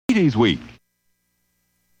Days week.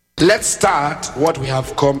 Let's start what we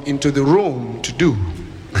have come into the room to do.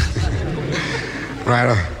 Right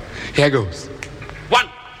on. Here goes. 1,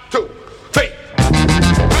 2, 3.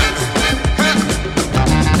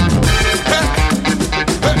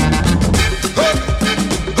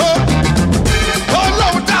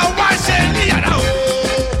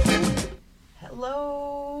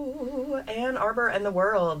 Hello, Ann Arbor and the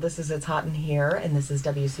world. This is It's Hot in Here, and this is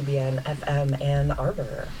WCBN FM Ann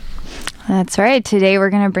Arbor. That's right. Today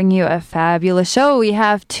we're going to bring you a fabulous show. We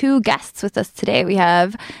have two guests with us today. We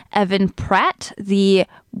have Evan Pratt, the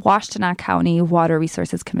Washtenaw County Water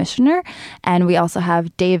Resources Commissioner, and we also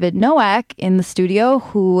have David Nowak in the studio,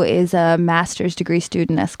 who is a master's degree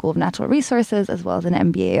student at School of Natural Resources as well as an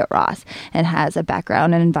MBA at Ross and has a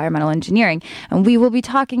background in environmental engineering. And we will be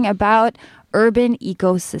talking about urban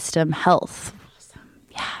ecosystem health. Awesome.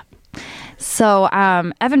 Yeah. So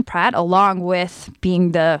Evan Pratt, along with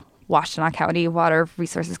being the Washtenaw County Water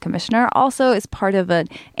Resources Commissioner, also is part of an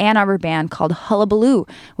Ann Arbor band called Hullabaloo,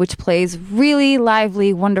 which plays really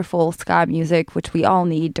lively, wonderful ska music, which we all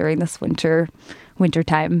need during this winter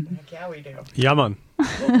time. Heck yeah, we do. Yeah, man.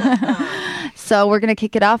 So we're going to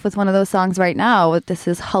kick it off with one of those songs right now. This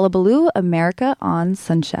is Hullabaloo, America on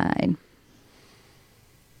Sunshine.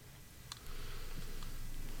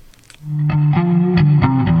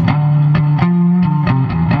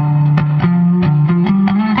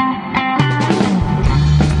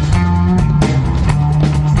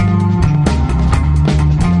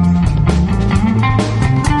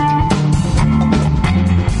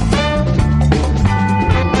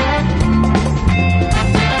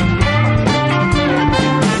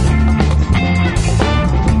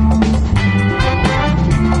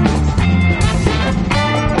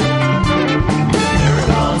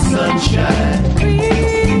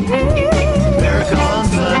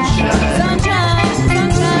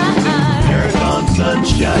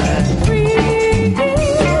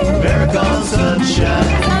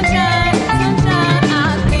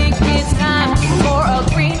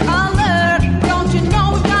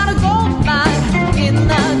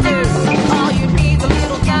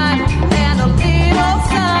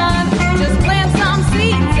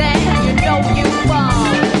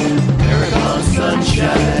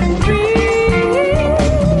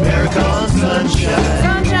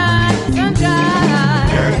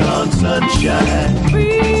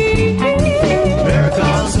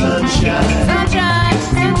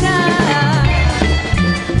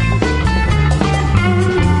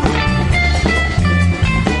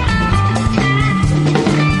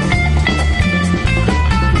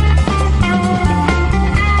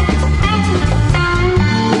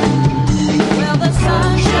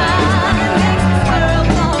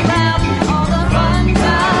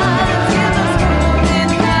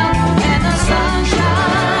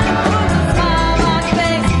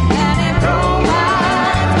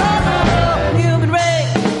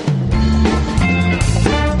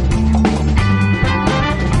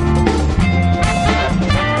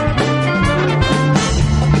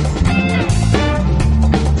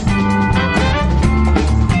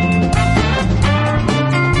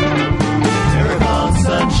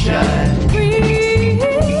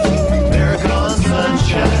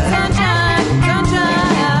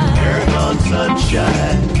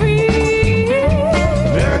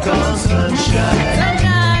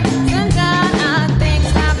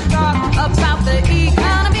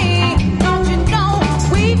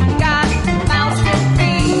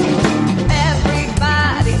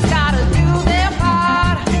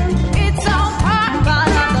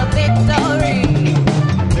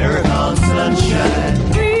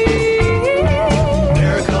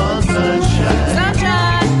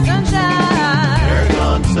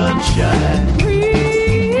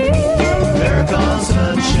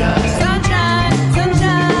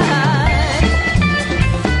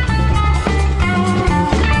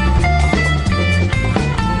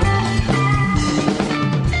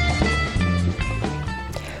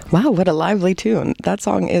 Wow, what a lively tune. That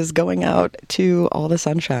song is going out to all the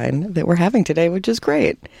sunshine that we're having today, which is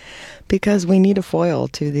great because we need a foil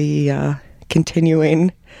to the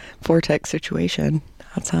continuing vortex situation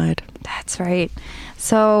outside. That's right.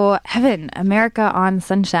 So, Evan, America on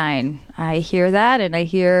Sunshine. I hear that, and I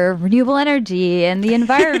hear renewable energy and the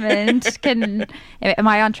environment. Am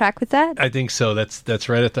I on track with that? I think so. That's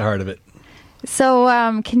right at the heart of it. So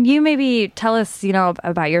can you maybe tell us,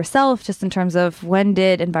 about yourself, just in terms of when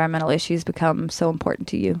did environmental issues become so important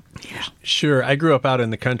to you? Yeah. Sure. I grew up out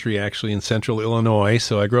in the country, actually, in central Illinois.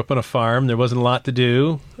 So I grew up on a farm. There wasn't a lot to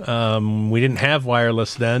do. We didn't have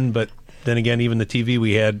wireless then, but then again, even the TV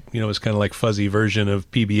we had, was kind of like fuzzy version of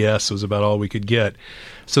PBS. It was about all we could get.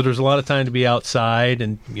 So there's a lot of time to be outside,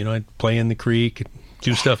 and I'd play in the creek,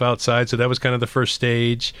 do stuff outside. So that was kind of the first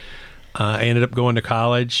stage. I ended up going to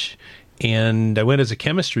college, and I went as a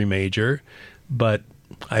chemistry major, but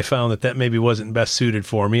I found that maybe wasn't best suited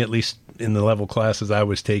for me, at least in the level classes I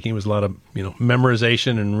was taking. It was a lot of,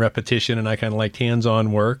 memorization and repetition, and I kind of liked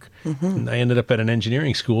hands-on work. Mm-hmm. And I ended up at an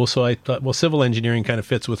engineering school, so I thought, well, civil engineering kind of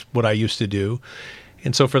fits with what I used to do.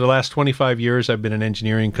 And so for the last 25 years, I've been an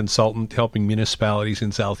engineering consultant helping municipalities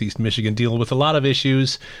in Southeast Michigan deal with a lot of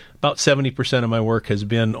issues. About 70% of my work has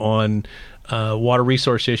been on water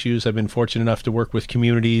resource issues. I've been fortunate enough to work with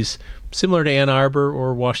communities similar to Ann Arbor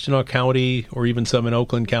or Washtenaw County, or even some in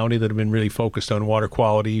Oakland County, that have been really focused on water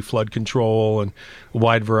quality, flood control, and a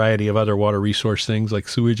wide variety of other water resource things like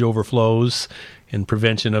sewage overflows and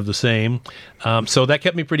prevention of the same. So that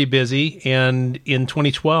kept me pretty busy. And in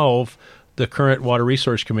 2012, the current Water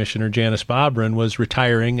Resource Commissioner, Janice Bobrin, was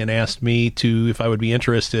retiring and asked me if I would be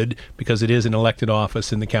interested, because it is an elected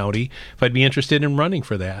office in the county, if I'd be interested in running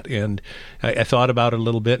for that. And I thought about it a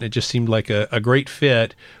little bit, and it just seemed like a great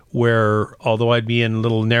fit, where although I'd be in a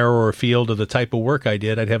little narrower field of the type of work I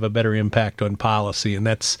did, I'd have a better impact on policy. And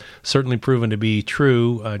that's certainly proven to be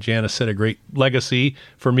true. Janice set a great legacy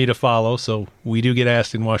for me to follow. So we do get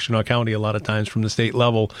asked in Washtenaw County a lot of times from the state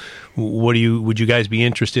level, would you guys be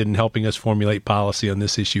interested in helping us formulate policy on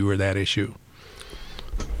this issue or that issue?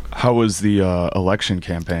 How was the election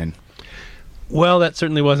campaign? Well, that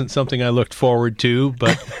certainly wasn't something I looked forward to,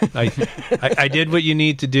 but I did what you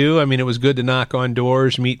need to do. I mean, it was good to knock on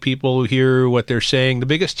doors, meet people, hear what they're saying. The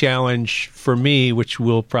biggest challenge for me, which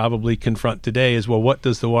we'll probably confront today, is, well, what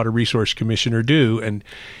does the Water Resource Commissioner do? And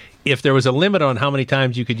if there was a limit on how many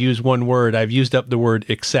times you could use one word, I've used up the word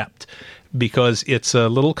accept, because it's a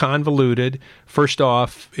little convoluted. First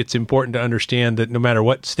off, it's important to understand that no matter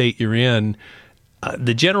what state you're in,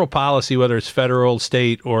 the general policy, whether it's federal,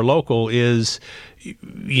 state, or local, is,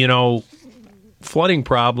 flooding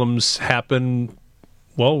problems happen,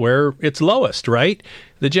 well, where it's lowest, right?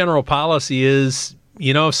 The general policy is,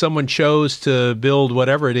 if someone chose to build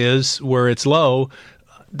whatever it is where it's low,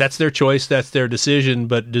 that's their choice, that's their decision,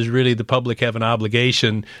 but does really the public have an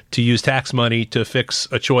obligation to use tax money to fix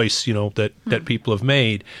a choice, that people have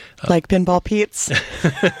made? Like Pinball Pete's?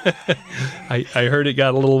 I heard it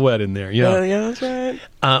got a little wet in there. Yeah, yeah, that's right.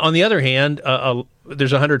 On the other hand,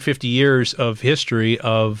 there's 150 years of history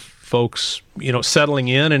of folks, settling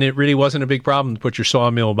in, and it really wasn't a big problem to put your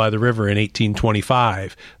sawmill by the river in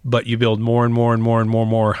 1825. But you build more and more and more and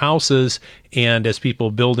more houses, and as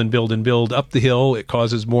people build and build and build up the hill, it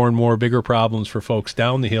causes more and more bigger problems for folks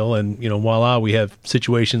down the hill. And voila, we have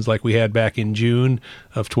situations like we had back in June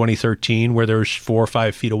of 2013, where there's 4 or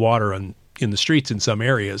 5 feet of water in the streets in some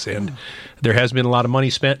areas. And there has been a lot of money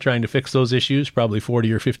spent trying to fix those issues, probably $40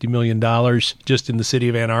 or $50 million just in the city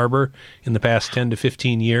of Ann Arbor in the past 10 to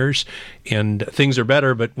 15 years. And things are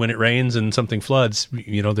better, but when it rains and something floods,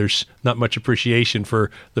 there's not much appreciation for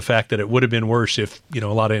the fact that it would have been worse if, a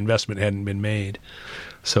lot of investment hadn't been made.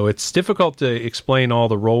 So it's difficult to explain all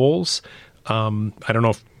the roles. I don't know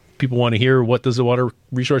if people want to hear, what does the Water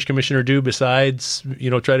Resource Commissioner do besides,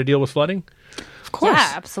 try to deal with flooding? Of course.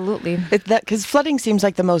 Yeah, absolutely. Because flooding seems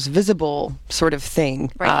like the most visible sort of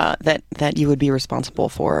thing, Right. that you would be responsible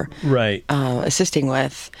for, Right. assisting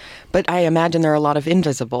with. But I imagine there are a lot of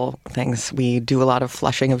invisible things. We do a lot of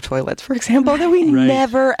flushing of toilets, for example, that we Right.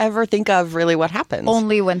 never, ever think of really what happens.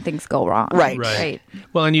 Only when things go wrong. Right. Right.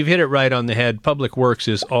 Well, and you've hit it right on the head. Public Works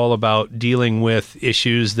is all about dealing with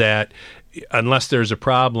issues that, unless there's a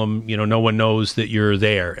problem, no one knows that you're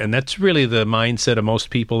there. And that's really the mindset of most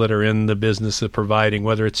people that are in the business of providing,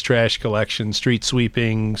 whether it's trash collection, street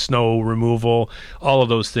sweeping, snow removal, all of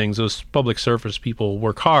those things. Those public service people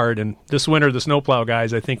work hard. And this winter, the snowplow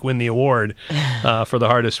guys, I think, win the award for the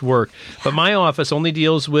hardest work. But my office only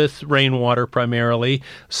deals with rainwater primarily.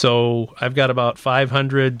 So I've got about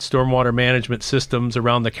 500 stormwater management systems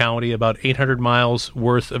around the county, about 800 miles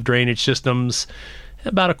worth of drainage systems.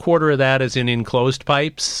 About a quarter of that is in enclosed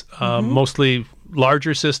pipes, mostly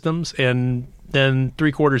larger systems, and then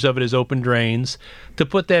 3/4 of it is open drains. To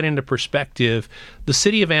put that into perspective, the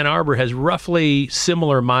city of Ann Arbor has roughly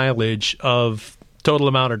similar mileage of total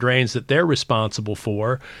amount of drains that they're responsible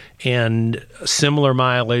for, and similar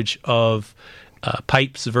mileage of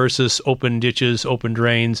pipes versus open ditches, open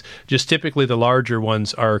drains. Just typically the larger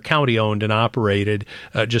ones are county owned and operated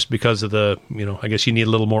just because of the, I guess you need a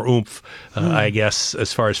little more oomph, I guess,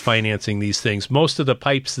 as far as financing these things. Most of the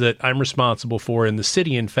pipes that I'm responsible for in the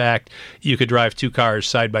city, in fact, you could drive 2 cars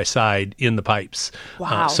side by side in the pipes.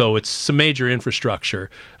 Wow. So it's some major infrastructure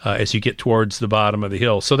as you get towards the bottom of the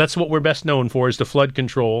hill. So that's what we're best known for, is the flood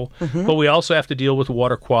control. But we also have to deal with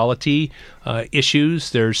water quality issues.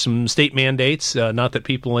 There's some state mandates, not that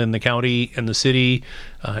people in the county and the city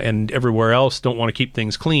and everywhere else don't want to keep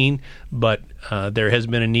things clean, but there has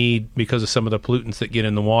been a need, because of some of the pollutants that get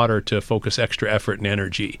in the water, to focus extra effort and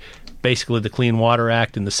energy. Basically, the Clean Water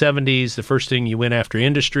Act in the 70s, the first thing you went after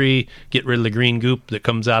industry, get rid of the green goop that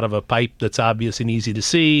comes out of a pipe that's obvious and easy to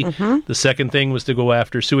see. The second thing was to go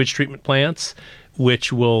after sewage treatment plants,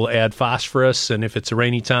 which will add phosphorus, and if it's a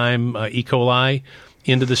rainy time, E. coli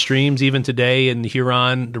into the streams. Even today in the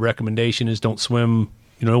Huron, the recommendation is don't swim,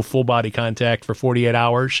 no full body contact for 48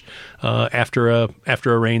 hours after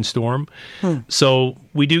a rainstorm. So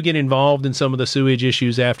we do get involved in some of the sewage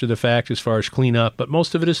issues after the fact as far as cleanup, but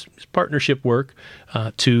most of it is partnership work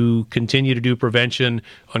to continue to do prevention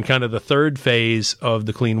on kind of the third phase of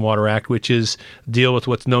the Clean Water Act, which is deal with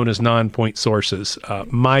what's known as non-point sources.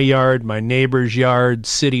 My yard, my neighbor's yard,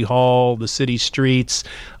 city hall, the city streets,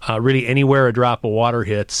 really anywhere a drop of water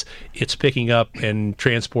hits, it's picking up and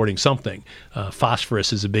transporting something.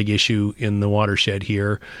 Phosphorus is a big issue in the watershed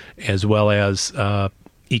here, as well as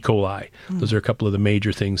E. coli. Those are a couple of the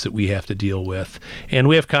major things that we have to deal with. And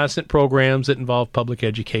we have constant programs that involve public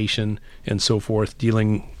education and so forth,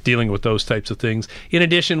 dealing with those types of things. In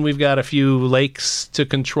addition, we've got a few lakes to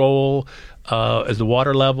control as the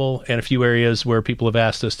water level, and a few areas where people have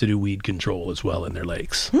asked us to do weed control as well in their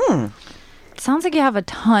lakes. Sounds like you have a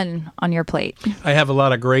ton on your plate. I have a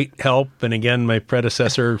lot of great help, and again, my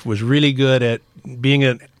predecessor was really good at being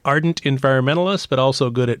an ardent environmentalist, but also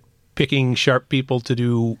good at picking sharp people to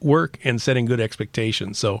do work and setting good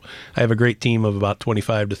expectations. So I have a great team of about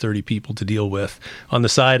 25 to 30 people to deal with. On the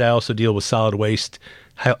side, I also deal with solid waste,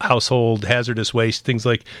 household hazardous waste, things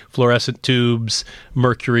like fluorescent tubes,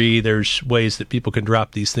 mercury. There's ways that people can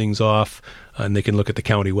drop these things off, and they can look at the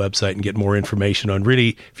county website and get more information on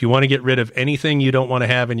really, if you want to get rid of anything you don't want to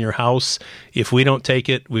have in your house, if we don't take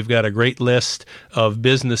it, we've got a great list of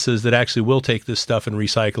businesses that actually will take this stuff and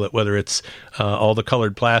recycle it, whether it's all the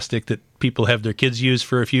colored plastic that people have their kids use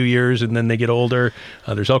for a few years and then they get older.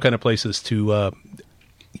 There's all kind of places to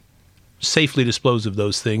safely dispose of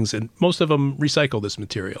those things, and most of them recycle this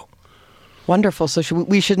material. Wonderful. So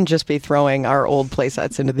we shouldn't just be throwing our old play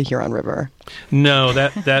sets into the Huron River. No,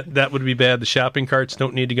 that would be bad. The shopping carts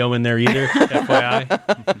don't need to go in there either,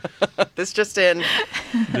 FYI. This just in.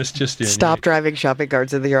 Stop driving shopping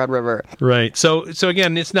carts in the Huron River. Right. So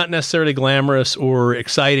again, it's not necessarily glamorous or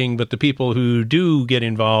exciting, but the people who do get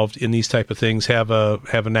involved in these type of things have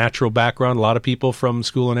a natural background. A lot of people from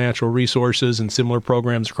School of Natural Resources and similar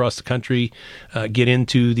programs across the country get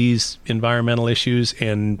into these environmental issues,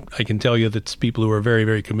 and I can tell you that it's people who are very,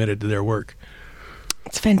 very committed to their work.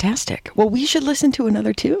 It's fantastic. Well, we should listen to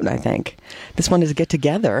another tune, I think. This one is Get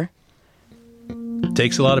Together.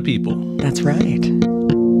 Takes a lot of people. That's right.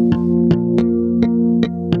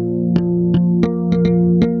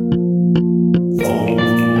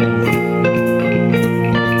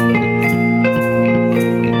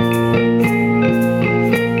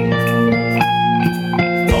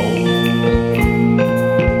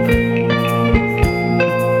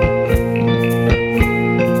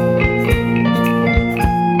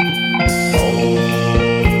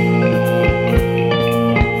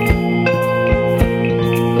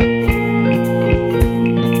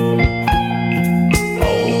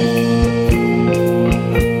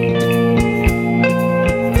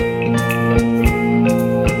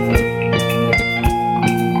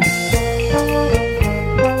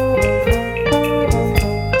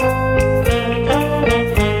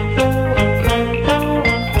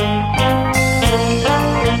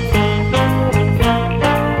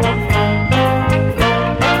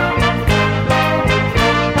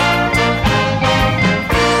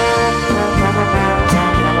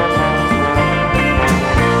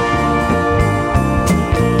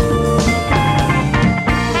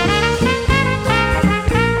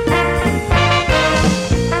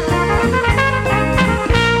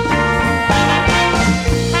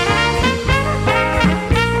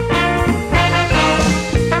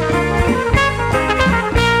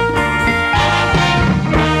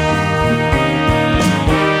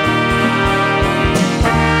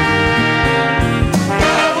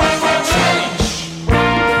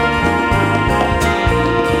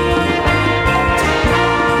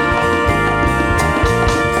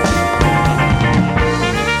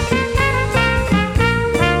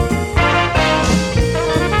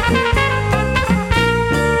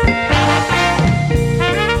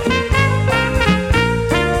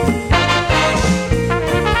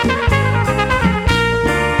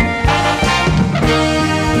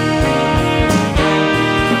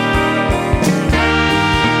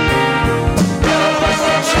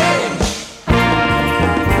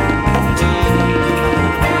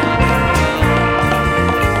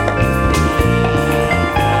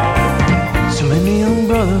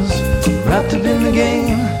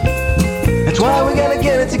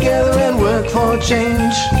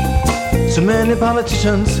 change. So many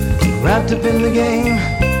politicians wrapped up in the game.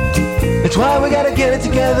 It's why we gotta get it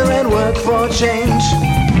together and work for change.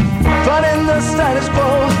 Fighting the status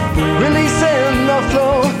quo, releasing the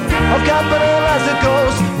flow of capital as it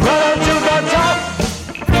goes right up to the top.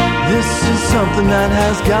 This is something that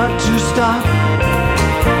has got to stop.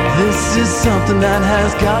 This is something that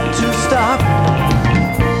has got to stop.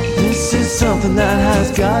 This is something that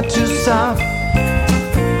has got to stop.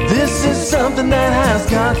 This is something that has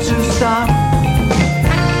got to stop.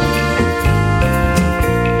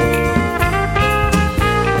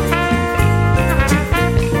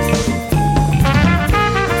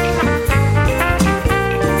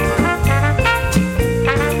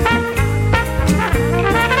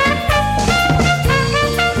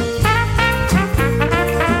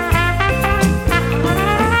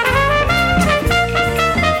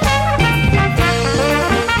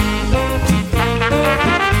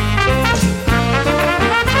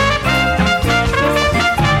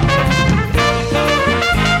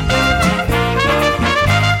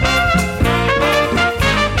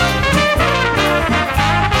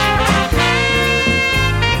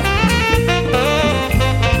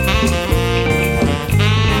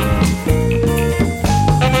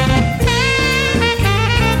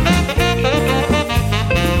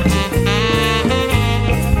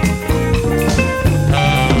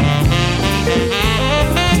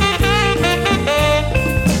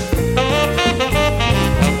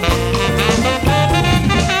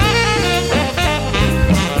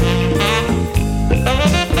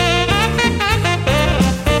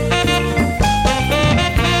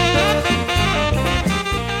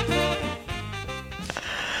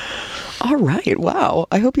 Wow.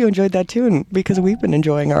 I hope you enjoyed that tune because we've been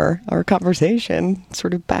enjoying our conversation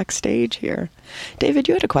sort of backstage here. David,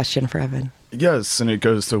 you had a question for Evan. Yes, and it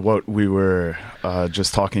goes to what we were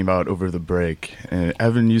just talking about over the break. And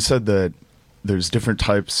Evan, you said that there's different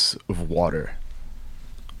types of water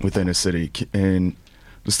within a city. And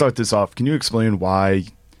to start this off, can you explain why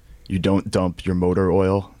you don't dump your motor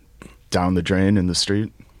oil down the drain in the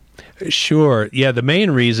street? Sure. Yeah, the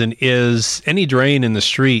main reason is any drain in the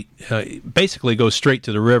street basically goes straight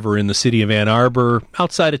to the river in the city of Ann Arbor.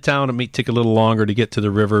 Outside of town, it may take a little longer to get to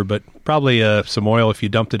the river, but probably some oil, if you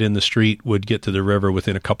dumped it in the street, would get to the river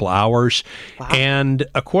within a couple hours. Wow. And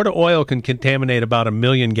a quart of oil can contaminate about 1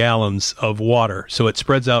 million gallons of water. So it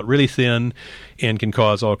spreads out really thin and can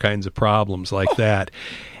cause all kinds of problems like that.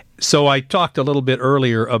 So I talked a little bit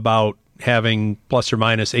earlier about having plus or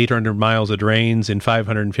minus 800 miles of drains in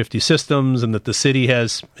 550 systems, and that the city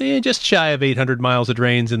has just shy of 800 miles of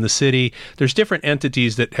drains in the city. There's different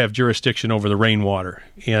entities that have jurisdiction over the rainwater.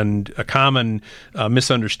 And a common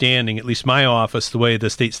misunderstanding, at least my office, the way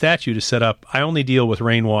the state statute is set up, I only deal with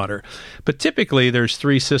rainwater. But typically there's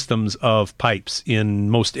 3 systems of pipes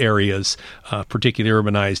in most areas, particularly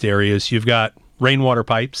urbanized areas. You've got rainwater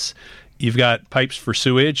pipes. You've got pipes for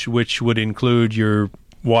sewage, which would include your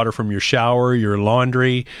water from your shower, your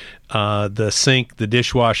laundry, the sink, the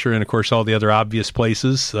dishwasher, and of course all the other obvious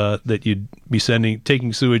places that you'd be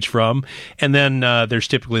taking sewage from. And then there's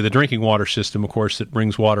typically the drinking water system, of course, that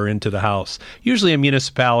brings water into the house. Usually a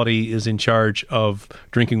municipality is in charge of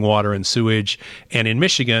drinking water and sewage. And in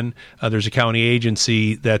Michigan, there's a county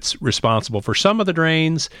agency that's responsible for some of the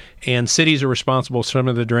drains, and cities are responsible for some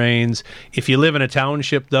of the drains. If you live in a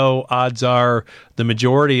township, though, odds are the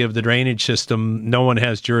majority of the drainage system, no one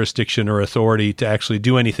has jurisdiction or authority to actually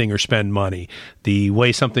do anything or spend money. The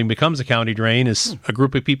way something becomes a county drain is a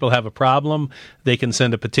group of people have a problem. They can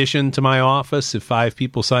send a petition to my office. If 5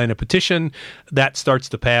 people sign a petition, that starts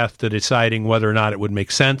the path to deciding whether or not it would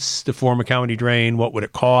make sense to form a county drain, what would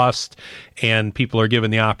it cost, and people are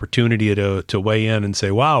given the opportunity to weigh in and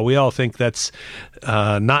say, wow, we all think that's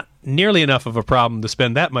not nearly enough of a problem to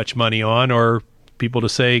spend that much money on, or people to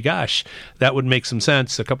say, gosh, that would make some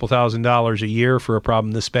sense, a couple $1,000s a year for a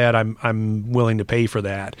problem this bad, I'm willing to pay for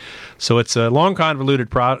that. So it's a long,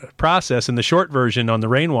 convoluted process, and the short version on the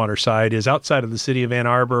rainwater side is outside of the city of Ann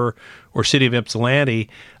Arbor or city of Ypsilanti,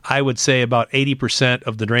 I would say about 80%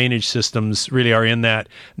 of the drainage systems really are in that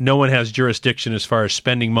no one has jurisdiction as far as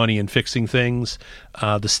spending money and fixing things.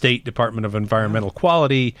 The State Department of Environmental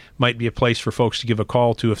Quality might be a place for folks to give a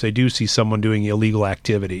call to if they do see someone doing illegal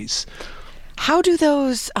activities. How do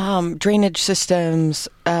those drainage systems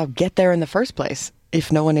get there in the first place?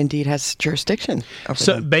 if no one indeed has jurisdiction over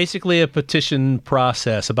So them? basically a petition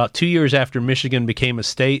process. About 2 years after Michigan became a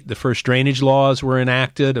state, the first drainage laws were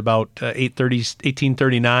enacted, about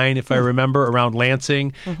 1839, if I remember, around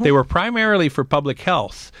Lansing. They were primarily for public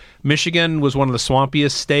health. Michigan was one of the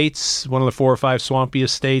swampiest states, one of the 4 or 5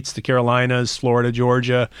 swampiest states. The Carolinas, Florida,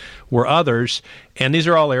 Georgia were others. And these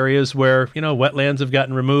are all areas where, wetlands have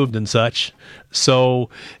gotten removed and such. So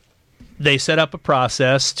they set up a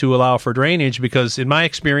process to allow for drainage because, in my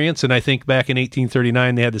experience, and I think back in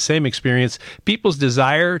 1839 they had the same experience, people's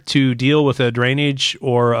desire to deal with a drainage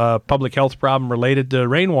or a public health problem related to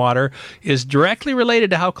rainwater is directly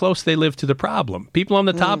related to how close they live to the problem. People on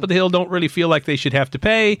the top of the hill don't really feel like they should have to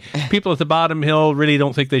pay. People at the bottom hill really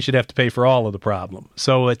don't think they should have to pay for all of the problem.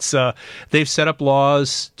 So it's they've set up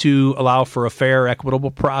laws to allow for a fair,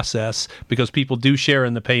 equitable process because people do share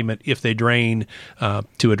in the payment if they drain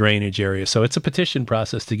to a drainage area. So it's a petition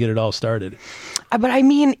process to get it all started. But I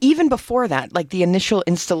mean, even before that, like the initial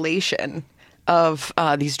installation of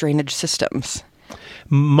these drainage systems.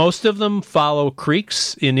 Most of them follow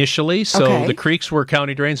creeks initially. So Okay. the creeks were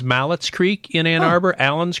county drains. Mallett's Creek in Ann Arbor,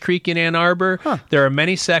 Allen's Creek in Ann Arbor. There are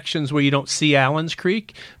many sections where you don't see Allen's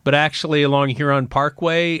Creek, but actually along Huron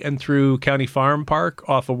Parkway and through County Farm Park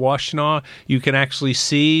off of Washtenaw, you can actually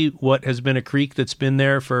see what has been a creek that's been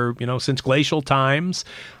there for, since glacial times.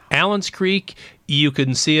 Allen's Creek, you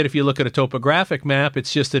can see it if you look at a topographic map.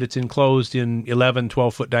 It's just that it's enclosed in 11,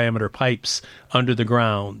 12-foot diameter pipes under the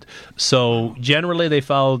ground. So generally they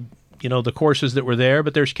followed, the courses that were there,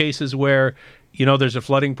 but there's cases where, there's a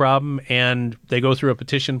flooding problem and they go through a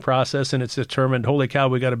petition process and it's determined, holy cow,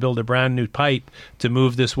 we got to build a brand new pipe to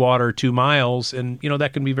move this water 2 miles. And,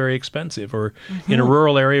 that can be very expensive. Or in a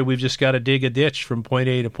rural area, we've just got to dig a ditch from point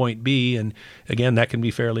A to point B. And again, that can be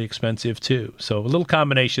fairly expensive too. So a little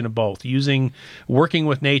combination of both, working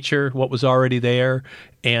with nature, what was already there.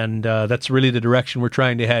 And that's really the direction we're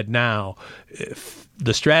trying to head now.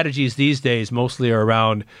 The strategies these days mostly are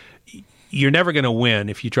around, you're never going to win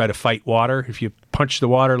if you try to fight water. If you punch the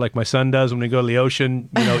water like my son does when we go to the ocean,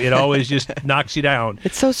 it always just knocks you down.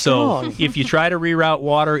 It's so strong. So if you try to reroute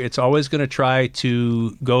water, it's always going to try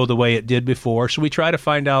to go the way it did before. So we try to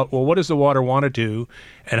find out, well, what does the water want to do,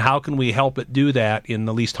 and how can we help it do that in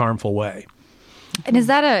the least harmful way? And is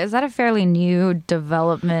that a fairly new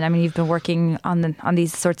development? I mean, you've been working on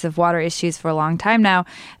these sorts of water issues for a long time now.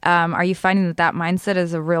 Are you finding that mindset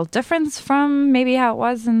is a real difference from maybe how it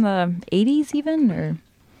was in the 80s even? Or?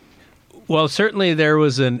 Well, certainly there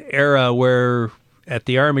was an era where at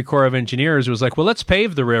the Army Corps of Engineers it was like, well, let's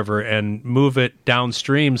pave the river and move it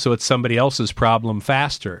downstream so it's somebody else's problem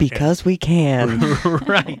faster. Because we can.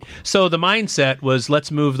 Right. So the mindset was, let's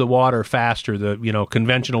move the water faster, the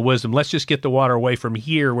conventional wisdom. Let's just get the water away from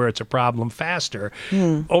here where it's a problem faster.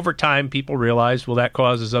 Over time, people realized, well, that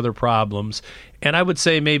causes other problems. And I would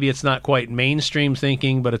say maybe it's not quite mainstream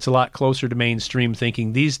thinking, but it's a lot closer to mainstream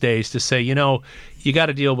thinking these days to say, you got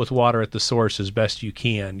to deal with water at the source as best you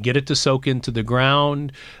can. Get it to soak into the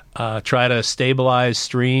ground. Try to stabilize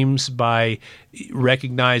streams by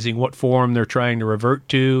recognizing what form they're trying to revert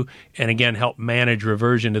to, and again, help manage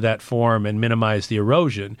reversion to that form and minimize the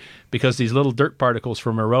erosion. Because these little dirt particles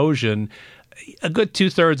from erosion, a good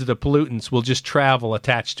 2/3 of the pollutants will just travel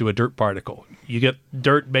attached to a dirt particle. You get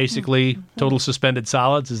dirt, basically, total suspended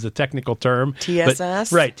solids is the technical term.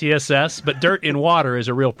 TSS? Right, TSS. But dirt in water is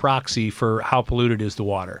a real proxy for how polluted is the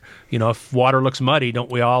water. If water looks muddy,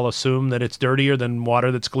 don't we all assume that it's dirtier than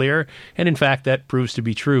water that's clear? And in fact, that proves to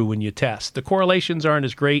be true when you test. The correlations aren't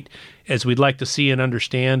as great as we'd like to see and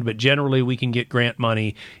understand, but generally we can get grant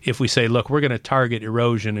money if we say, look, we're going to target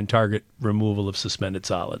erosion and target removal of suspended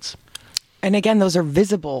solids. And again, those are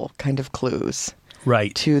visible kind of clues.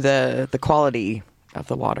 Right. To the quality of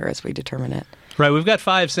the water as we determine it. Right. We've got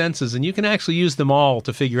 5 senses, and you can actually use them all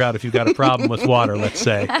to figure out if you've got a problem with water, let's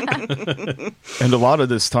say. And a lot of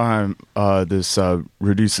this time, this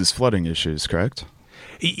reduces flooding issues, correct?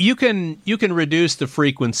 You can reduce the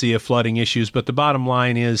frequency of flooding issues, but the bottom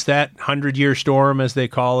line is that 100-year storm, as they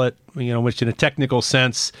call it, which in a technical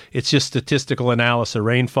sense, it's just statistical analysis of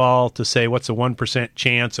rainfall to say what's a 1%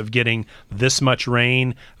 chance of getting this much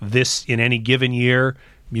rain, this in any given year.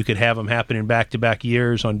 You could have them happen in back-to-back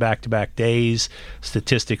years on back-to-back days.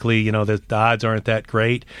 Statistically, the odds aren't that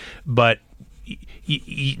great, but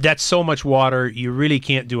that's so much water, you really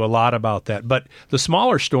can't do a lot about that. But the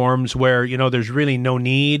smaller storms where, there's really no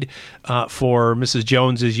need for Mrs.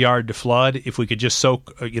 Jones's yard to flood, if we could just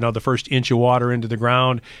soak, the first inch of water into the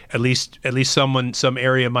ground, at least some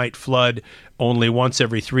area might flood only once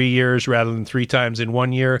every 3 years rather than 3 times in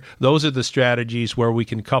 1 year. Those are the strategies where we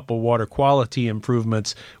can couple water quality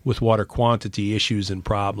improvements with water quantity issues and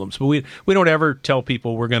problems. But we don't ever tell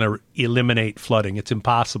people we're going to eliminate flooding. It's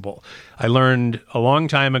impossible. I learned a long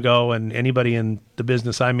time ago, and anybody in the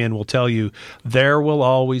business I'm in will tell you, there will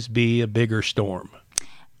always be a bigger storm.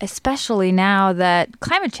 Especially now that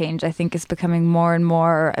climate change, I think, is becoming more and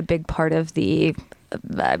more a big part of the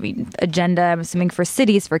agenda, I'm assuming, for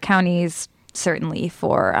cities, for counties, certainly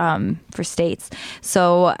for states.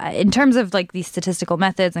 So in terms of like these statistical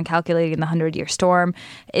methods and calculating the 100-year storm,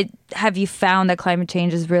 have you found that climate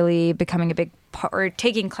change is really becoming a big part, or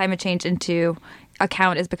taking climate change into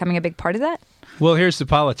account is becoming a big part of that? Well, here's the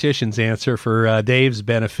politician's answer for Dave's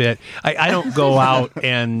benefit. I don't go out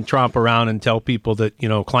and tromp around and tell people that,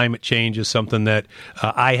 climate change is something that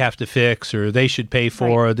I have to fix or they should pay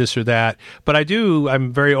for, or this or that. But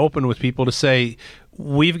I'm very open with people to say,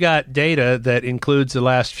 we've got data that includes the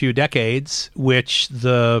last few decades, which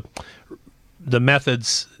the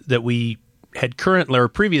methods that we had currently or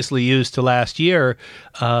previously used to last year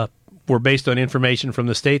were based on information from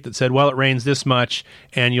the state that said, well, it rains this much,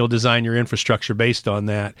 and you'll design your infrastructure based on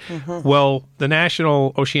that. Mm-hmm. Well, the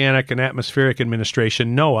National Oceanic and Atmospheric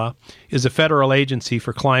Administration, NOAA, is a federal agency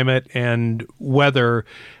for climate and weather.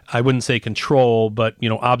 I wouldn't say control, but,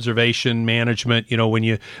 observation, management. Since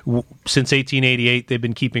 1888, they've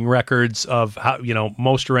been keeping records of how,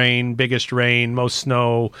 most rain, biggest rain, most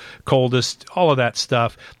snow, coldest, all of that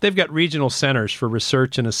stuff. They've got regional centers for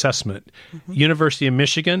research and assessment. Mm-hmm. University of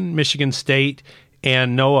Michigan, Michigan State,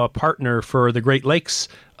 and NOAA partner for the Great Lakes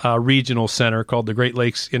Regional Center called the Great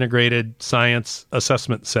Lakes Integrated Science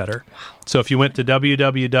Assessment Center. Wow. So if you went to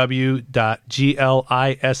www.glisa.org,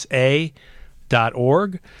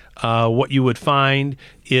 what you would find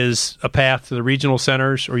is a path to the regional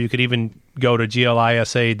centers, or you could even go to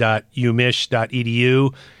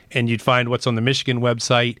glisa.umich.edu, and you'd find what's on the Michigan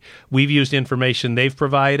website. We've used information they've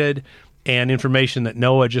provided and information that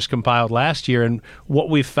NOAA just compiled last year, and what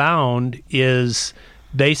we found is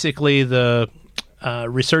basically the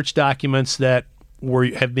research documents that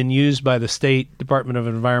have been used by the State Department of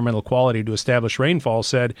Environmental Quality to establish rainfall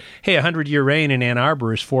said, hey, 100-year rain in Ann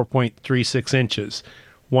Arbor is 4.36 inches.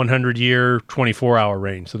 100-year, 24-hour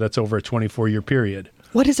rain. So that's over a 24-year period.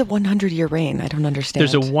 What is a 100-year rain? I don't understand.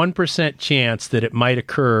 There's a 1% chance that it might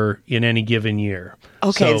occur in any given year.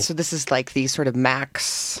 Okay, so this is like the sort of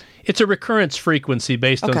max... It's a recurrence frequency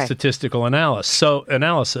based on statistical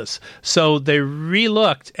analysis. So they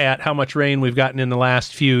re-looked at how much rain we've gotten in the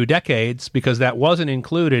last few decades, because that wasn't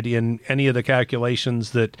included in any of the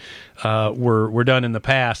calculations that were done in the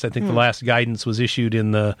past. I think the last guidance was issued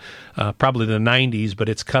in the probably the 90s, but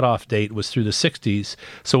its cutoff date was through the 60s.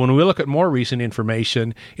 So when we look at more recent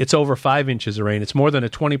information, it's over 5 inches of rain. It's more than a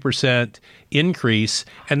 20% increase,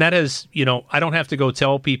 and that is, I don't have to go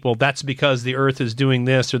tell people that's because the Earth is doing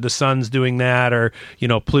this or the sun's doing that, or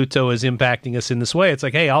Pluto is impacting us in this way. It's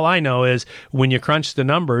like, hey, all I know is when you crunch the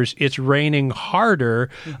numbers, it's raining harder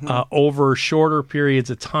over shorter periods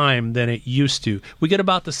of time than it used to. We get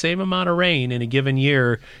about the same amount of rain in a given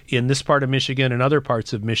year in this part of Michigan and other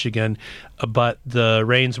parts of Michigan, but the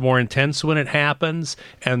rain's more intense when it happens,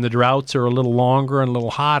 and the droughts are a little longer and a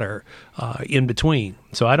little hotter in between.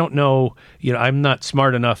 So I don't know, I'm not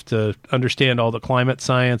smart enough to understand all the climate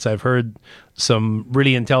science. I've heard some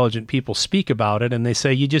really intelligent people speak about it, and they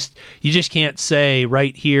say you just can't say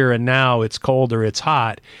right here and now it's cold or it's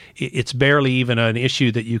hot. It's barely even an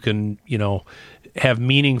issue that you can, have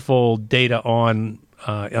meaningful data on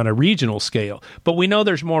a regional scale. But we know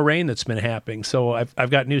there's more rain that's been happening. So I've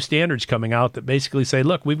got new standards coming out that basically say,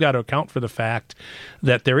 look, we've got to account for the fact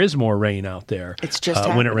that there is more rain out there. It's just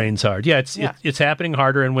when it rains hard. Yeah, it's happening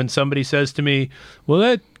harder. And when somebody says to me, well,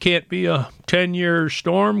 that can't be a 10-year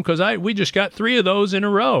storm because we just got 3 of those in a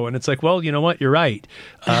row. And it's like, well, you know what? You're right.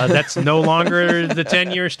 That's no longer the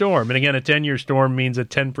 10-year storm. And again, a 10-year storm means a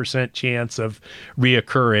 10% chance of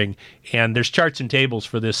reoccurring. And there's charts and tables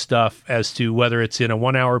for this stuff as to whether it's in a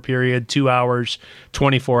 1-hour period, 2 hours,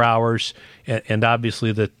 24 hours. And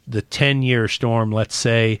obviously the 10-year storm, let's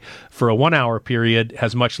say, for a 1-hour period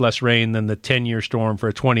has much less rain than the 10-year storm for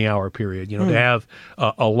a 20-hour period. To have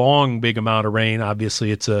a long, big amount of rain, obviously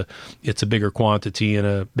it's a bigger quantity and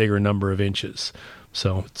a bigger number of inches.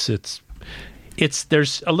 So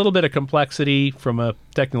there's a little bit of complexity from a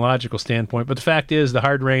technological standpoint, but the fact is the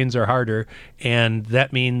hard rains are harder, and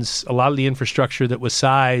that means a lot of the infrastructure that was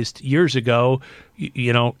sized years ago,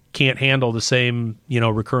 can't handle the same,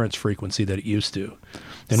 recurrence frequency that it used to.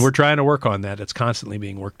 And we're trying to work on that. It's constantly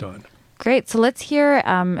being worked on. Great. So let's hear,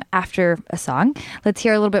 after a song, let's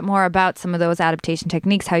hear a little bit more about some of those adaptation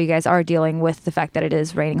techniques, how you guys are dealing with the fact that it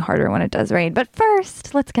is raining harder when it does rain. But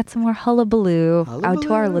first, let's get some more hullabaloo out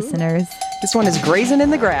to our listeners. This one is Grazing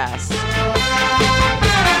in the Grass.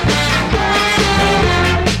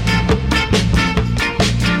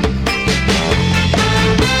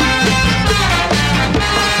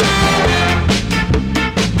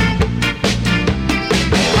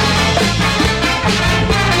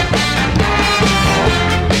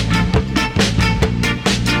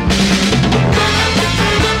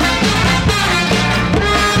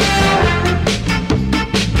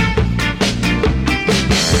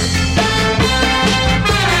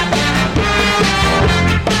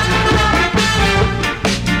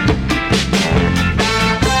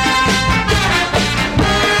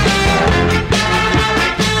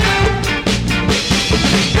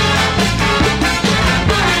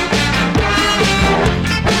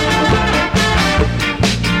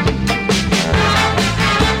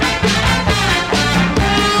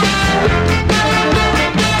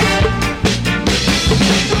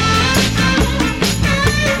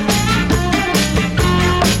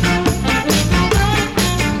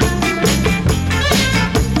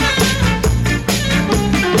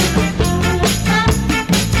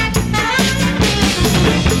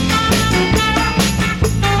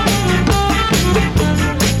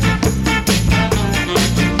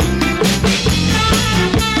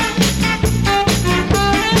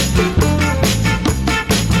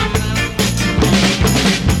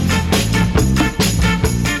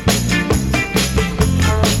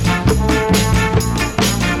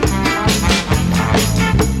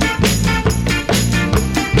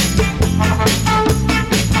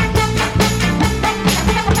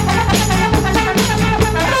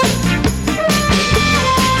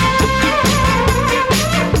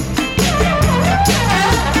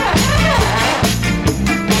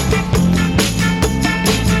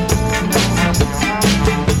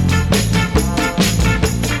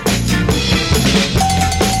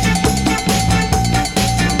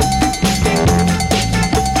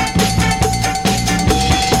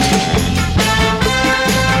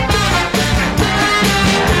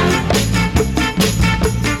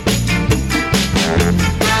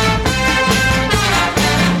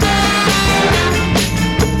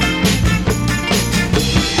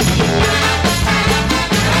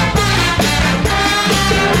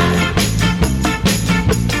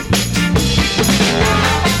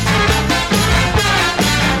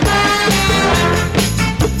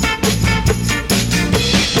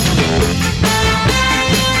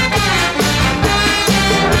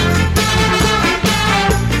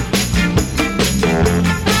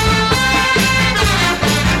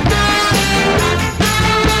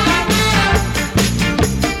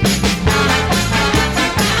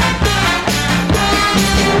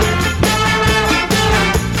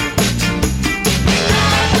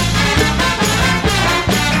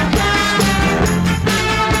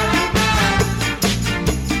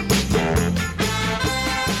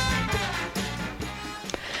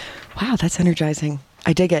 Wow, that's energizing.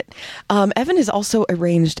 I dig it. Evan has also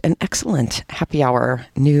arranged an excellent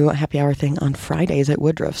new happy hour thing on Fridays at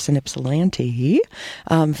Woodruff's in Ypsilanti,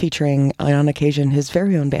 featuring on occasion his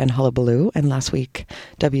very own band Hullabaloo, and last week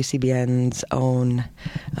WCBN's own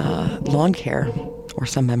Lawn Care, or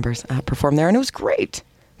some members, performed there, and it was great.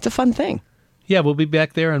 It's a fun thing. Yeah, we'll be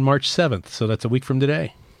back there on March 7th, so that's a week from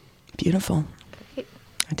today. Beautiful.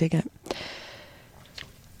 I dig it.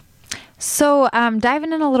 So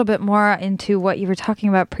diving in a little bit more into what you were talking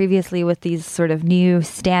about previously with these sort of new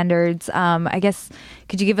standards, I guess,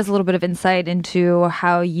 could you give us a little bit of insight into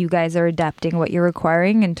how you guys are adapting what you're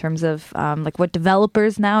requiring in terms of like what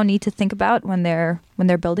developers now need to think about when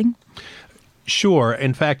they're building? Sure.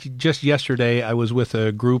 In fact, just yesterday, I was with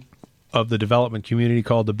a group of the development community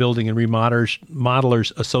called the Building and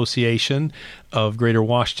Remodelers Association of Greater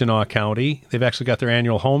Washtenaw County. They've actually got their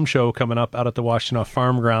annual home show coming up out at the Washtenaw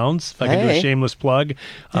Farm Grounds. If I can do a shameless plug,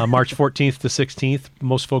 March 14th to 16th.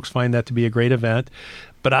 Most folks find that to be a great event.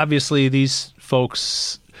 But obviously these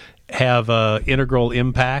folks have an integral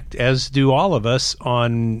impact, as do all of us,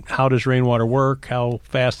 on how does rainwater work, how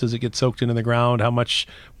fast does it get soaked into the ground, how much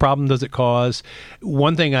problem does it cause.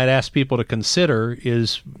 One thing I'd ask people to consider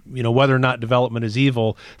is, whether or not development is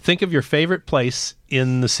evil. Think of your favorite place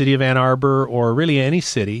in the city of Ann Arbor, or really any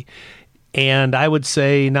city, and I would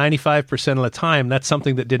say 95% of the time that's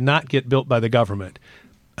something that did not get built by the government.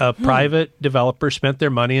 A private developer spent their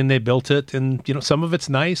money and they built it, and some of it's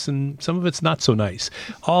nice and some of it's not so nice.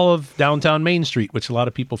 All of downtown Main Street, which a lot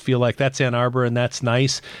of people feel like that's Ann Arbor and that's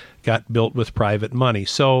nice, got built with private money.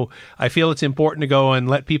 So I feel it's important to go and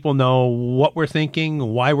let people know what we're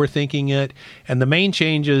thinking, why we're thinking it, and the main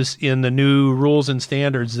changes in the new rules and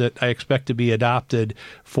standards that I expect to be adopted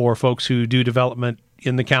for folks who do development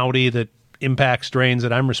in the county that impacts drains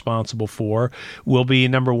that I'm responsible for will be,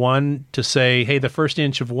 number one, to say, hey, the first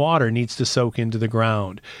inch of water needs to soak into the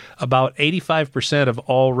ground. About 85% of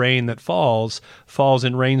all rain that falls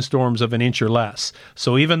in rainstorms of an inch or less.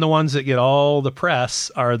 So even the ones that get all the press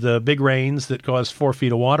are the big rains that cause 4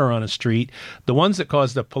 feet of water on a street. The ones that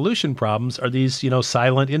cause the pollution problems are these,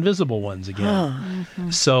 silent, invisible ones again.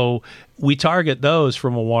 So we target those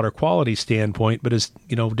from a water quality standpoint, but as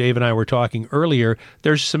Dave and I were talking earlier,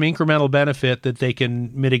 there's some incremental benefit that they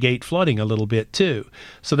can mitigate flooding a little bit too.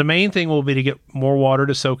 So the main thing will be to get more water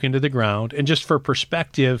to soak into the ground. And just for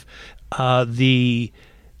perspective, the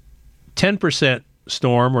 10%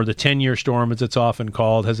 storm, or the 10-year storm as it's often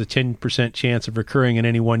called, has a 10% chance of recurring in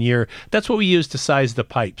any 1 year. That's what we use to size the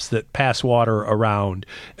pipes that pass water around.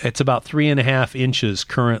 It's about 3.5 inches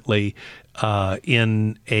currently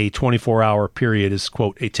in a 24-hour period is,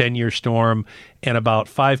 quote, a 10-year storm, and about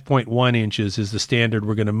 5.1 inches is the standard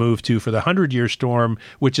we're going to move to for the 100-year storm,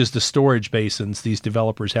 which is the storage basins these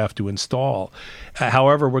developers have to install.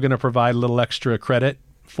 However, we're going to provide a little extra credit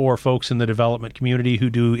for folks in the development community who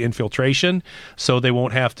do infiltration, so they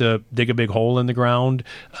won't have to dig a big hole in the ground,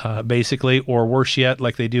 basically, or worse yet,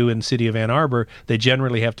 like they do in the city of Ann Arbor, they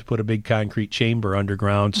generally have to put a big concrete chamber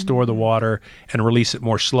underground, store the water, and release it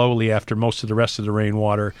more slowly after most of the rest of the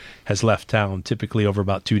rainwater has left town, typically over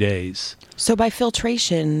about 2 days. So by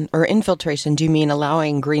filtration or infiltration, do you mean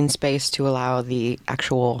allowing green space to allow the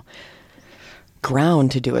actual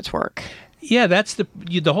ground to do its work? Yeah, that's the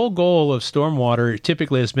whole goal of stormwater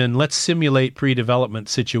typically has been, let's simulate pre-development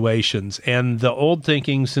situations. And the old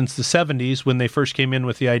thinking since the 70s, when they first came in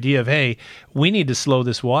with the idea of, hey, we need to slow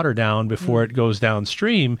this water down before it goes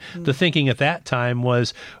downstream, the thinking at that time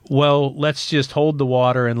was, well, let's just hold the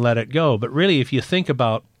water and let it go. But really, if you think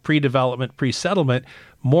about pre-development, pre-settlement,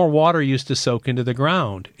 more water used to soak into the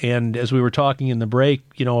ground. And as we were talking in the break,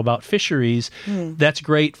 about fisheries, that's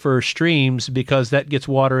great for streams because that gets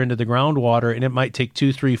water into the groundwater, and it might take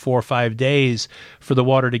 2, 3, 4, 5 days for the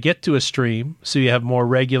water to get to a stream. So you have more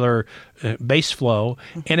regular base flow,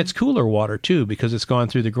 and it's cooler water too because it's gone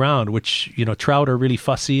through the ground, which, trout are really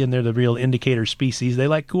fussy and they're the real indicator species. They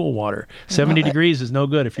like cool water. 70 degrees is no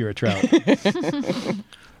good if you're a trout.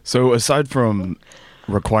 So aside from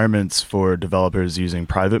requirements for developers using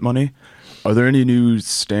private money, are there any new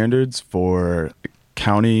standards for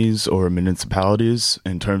counties or municipalities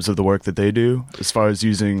in terms of the work that they do as far as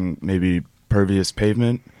using maybe pervious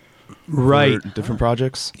pavement for different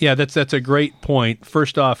projects? Yeah, that's a great point.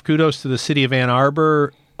 First off, kudos to the city of Ann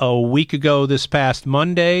Arbor. A week ago this past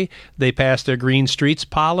Monday, they passed a Green Streets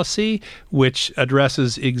policy, which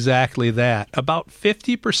addresses exactly that. About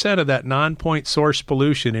 50% of that non-point source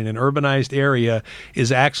pollution in an urbanized area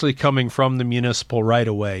is actually coming from the municipal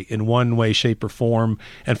right-of-way in one way, shape, or form.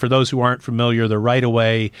 And for those who aren't familiar, the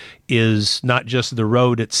right-of-way is not just the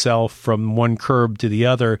road itself from one curb to the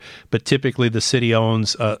other, but typically the city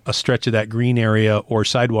owns a stretch of that green area or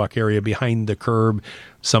sidewalk area behind the curb.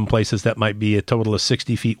 Some places that might be a total of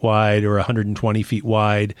 60 feet wide or 120 feet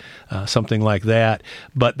wide, something like that.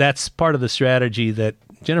 But that's part of the strategy that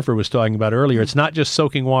Jennifer was talking about earlier. It's not just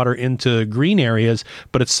soaking water into green areas,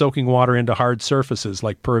 but it's soaking water into hard surfaces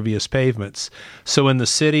like pervious pavements. So in the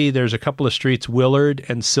city, there's a couple of streets, Willard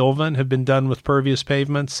and Sylvan, have been done with pervious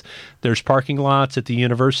pavements. There's parking lots at the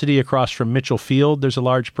university across from Mitchell Field. There's a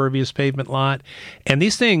large pervious pavement lot. And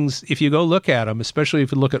these things, if you go look at them, especially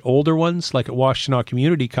if you look at older ones, like at Washtenaw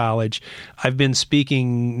Community College, I've been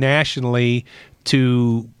speaking nationally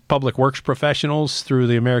to public works professionals through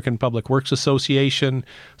the American Public Works Association.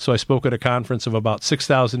 So I spoke at a conference of about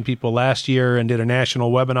 6,000 people last year and did a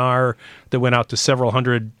national webinar that went out to several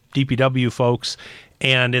hundred DPW folks.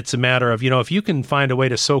 And it's a matter of, if you can find a way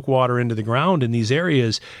to soak water into the ground in these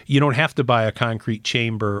areas, you don't have to buy a concrete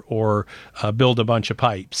chamber or build a bunch of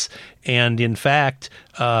pipes. And in fact,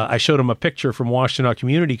 I showed them a picture from Washtenaw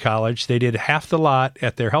Community College. They did half the lot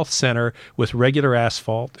at their health center with regular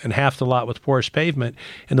asphalt and half the lot with porous pavement.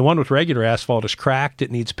 And the one with regular asphalt is cracked. It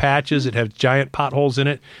needs patches. It has giant potholes in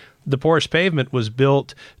it. The porous pavement was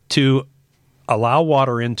built to allow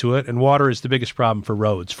water into it, and water is the biggest problem for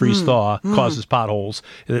roads. Freeze-thaw causes potholes.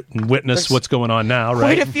 Witness what's going on now,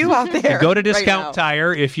 right? Quite a few out there. Go to Discount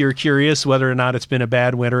Tire if you're curious whether or not it's been a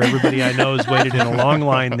bad winter. Everybody I know has waited in a long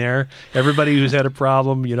line there. Everybody who's had a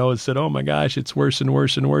problem, has said, oh my gosh, it's worse and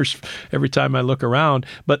worse and worse every time I look around.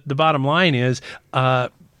 But the bottom line is,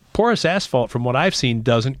 porous asphalt, from what I've seen,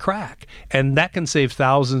 doesn't crack. And that can save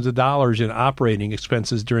thousands of dollars in operating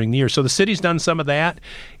expenses during the year. So the city's done some of that.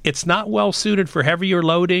 It's not well suited for heavier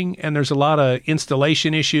loading, and there's a lot of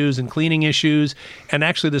installation issues and cleaning issues. And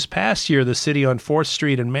actually this past year, the city on 4th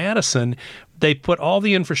Street in Madison, they put all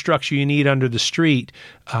the infrastructure you need under the street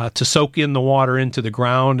to soak in the water into the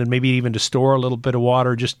ground and maybe even to store a little bit of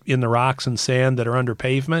water just in the rocks and sand that are under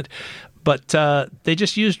pavement. But they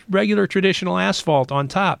just used regular traditional asphalt on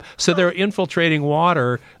top. So they're infiltrating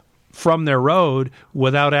water from their road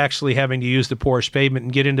without actually having to use the porous pavement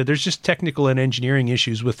and get into. There's just technical and engineering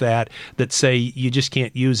issues with that say you just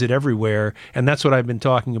can't use it everywhere. And that's what I've been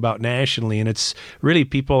talking about nationally. And it's really,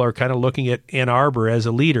 people are kind of looking at Ann Arbor as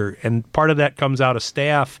a leader. And part of that comes out of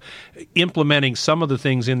staff implementing some of the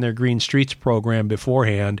things in their Green Streets program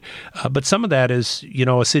beforehand. But some of that is,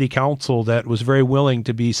 a city council that was very willing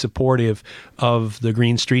to be supportive of the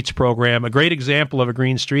Green Streets program. A great example of a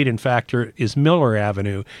green street, in fact, is Miller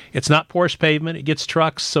Avenue. It's not porous pavement. It gets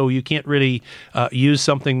trucks, so you can't really use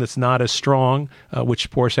something that's not as strong,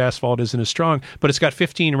 which porous asphalt isn't as strong. But it's got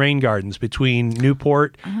 15 rain gardens between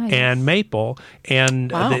Newport and Maple,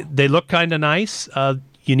 and they look kind of nice.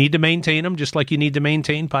 You need to maintain them just like you need to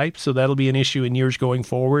maintain pipes, so that'll be an issue in years going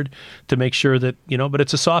forward to make sure that, but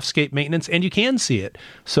it's a softscape maintenance, and you can see it.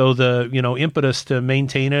 So the, impetus to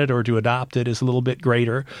maintain it or to adopt it is a little bit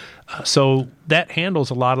greater. So that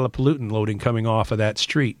handles a lot of the pollutant loading coming off of that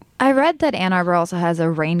street. I read that Ann Arbor also has a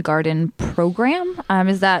rain garden program.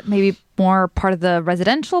 Is that maybe more part of the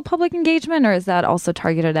residential public engagement, or is that also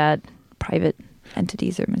targeted at private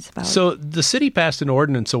entities or municipalities? So the city passed an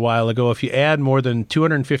ordinance a while ago. If you add more than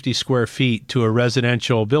 250 square feet to a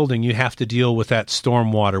residential building, you have to deal with that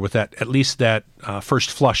stormwater, with that, at least that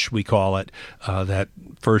first flush, we call it, that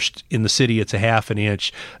first in the city, it's a half an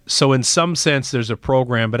inch. So in some sense, there's a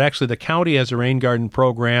program, but actually the county has a rain garden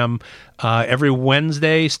program every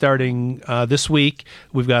Wednesday starting this week.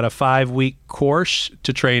 We've got a 5-week course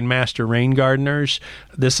to train master rain gardeners.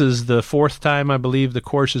 This is the 4th time, I believe, the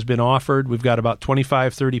course has been offered. We've got about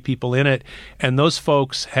 25, 30 people in it, and those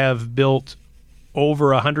folks have built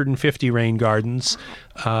over 150 rain gardens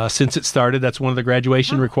since it started. That's one of the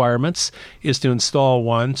graduation requirements, is to install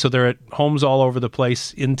one. So they're at homes all over the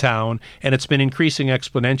place in town, and it's been increasing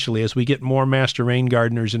exponentially as we get more master rain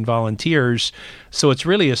gardeners and volunteers. So it's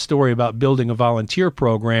really a story about building a volunteer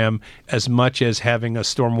program as much as having a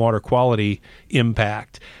stormwater quality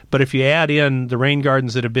impact. But if you add in the rain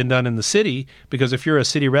gardens that have been done in the city, because if you're a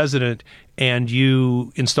city resident and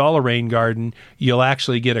you install a rain garden, you'll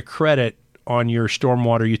actually get a credit on your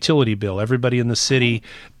stormwater utility bill. Everybody in the city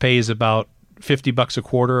pays about $50 a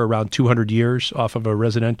quarter, around 200 years off of a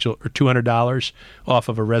residential, or $200 off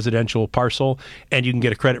of a residential parcel, and you can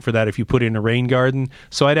get a credit for that if you put in a rain garden.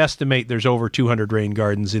 So I'd estimate there's over 200 rain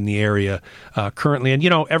gardens in the area currently, and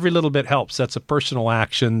every little bit helps. That's a personal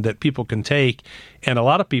action that people can take, and a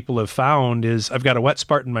lot of people have found is, I've got a wet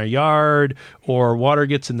spot in my yard, or water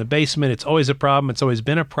gets in the basement. It's always a problem. It's always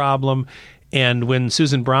been a problem. And when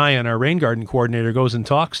Susan Bryan, our rain garden coordinator, goes and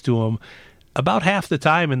talks to them, about half the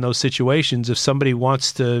time in those situations, if somebody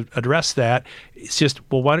wants to address that, it's just,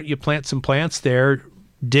 well, why don't you plant some plants there,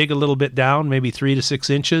 dig a little bit down, maybe 3 to 6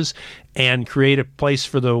 inches, and create a place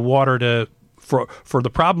for the water for the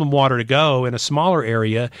problem water to go in a smaller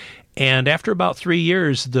area. And after about 3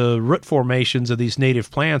 years, the root formations of these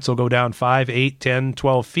native plants will go down 5, 8, 10,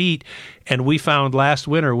 12 feet. And we found last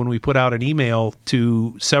winter, when we put out an email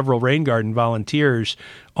to several rain garden volunteers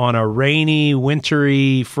on a rainy,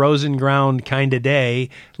 wintry, frozen ground kind of day,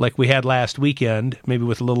 like we had last weekend, maybe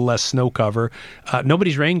with a little less snow cover,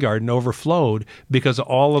 nobody's rain garden overflowed because of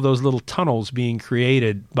all of those little tunnels being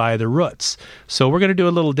created by the roots. So we're going to do a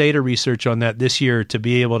little data research on that this year to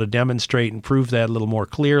be able to demonstrate and prove that a little more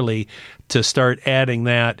clearly, to start adding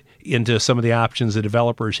that into some of the options the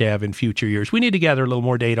developers have in future years. We need to gather a little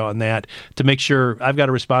more data on that to make sure. I've got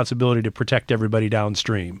a responsibility to protect everybody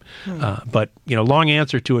downstream. But, long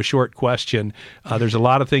answer to a short question, there's a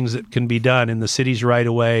lot of things that can be done in the city's right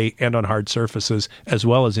of way and on hard surfaces, as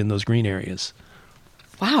well as in those green areas.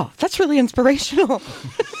 Wow, that's really inspirational.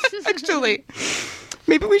 Actually,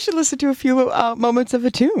 maybe we should listen to a few moments of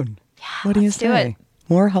a tune. Yeah, what do you say? Do it.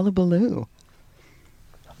 More hullabaloo.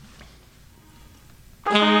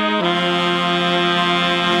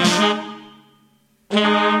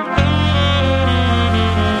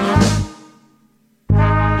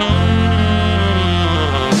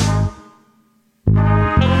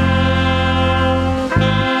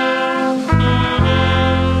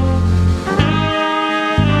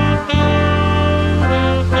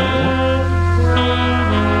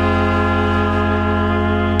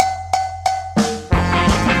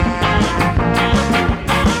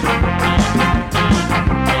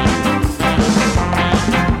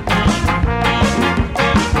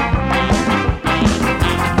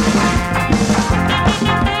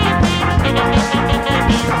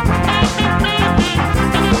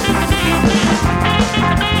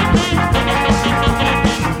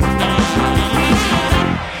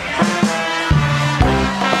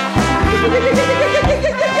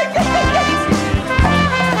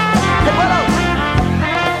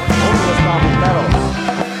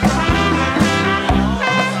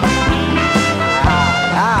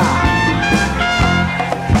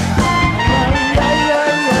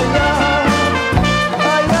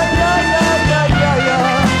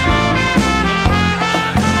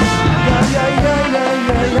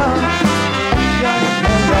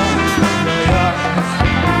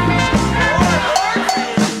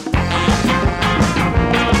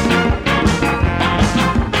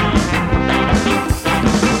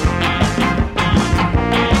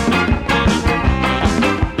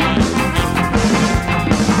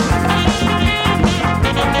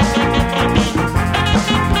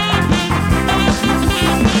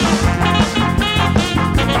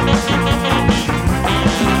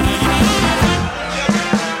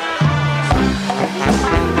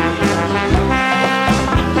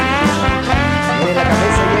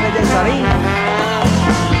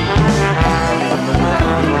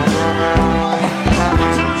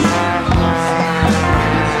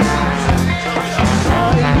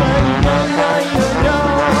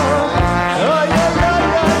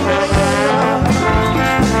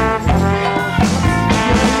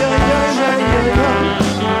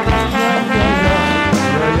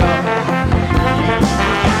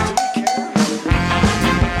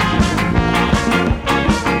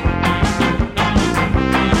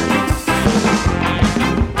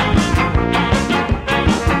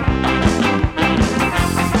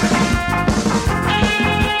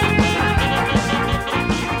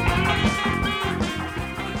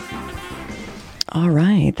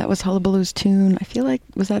 right. That was Hullabaloo's tune. I feel like,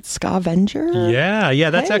 was that Scavenger? Yeah.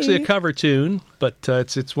 That's actually Hey. a cover tune, but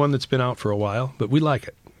it's one that's been out for a while, but we like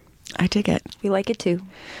it. I dig it. We like it too.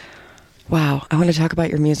 Wow, I want to talk about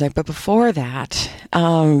your music. But before that,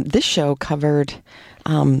 this show covered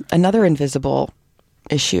another invisible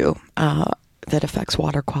issue that affects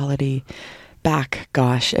water quality back,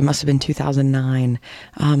 gosh, it must have been 2009.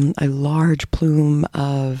 A large plume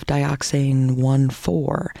of dioxane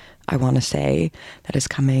 1,4, I want to say, that is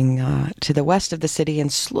coming to the west of the city and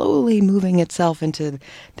slowly moving itself into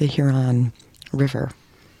the Huron River.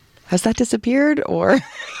 Has that disappeared, or...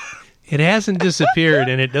 It hasn't disappeared,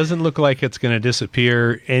 and it doesn't look like it's going to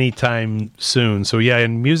disappear anytime soon. So, yeah,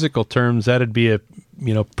 in musical terms, that'd be a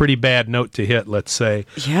pretty bad note to hit, let's say.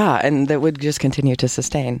 Yeah, and that would just continue to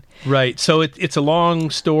sustain. Right. So it's a long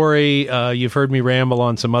story. You've heard me ramble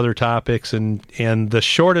on some other topics, and the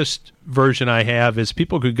shortest version I have is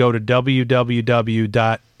people could go to www.srsw.org.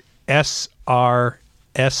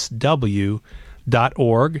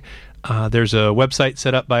 There's a website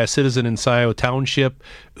set up by a citizen in Scioto Township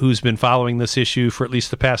who's been following this issue for at least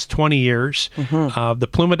the past 20 years. The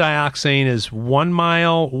plume of dioxane is 1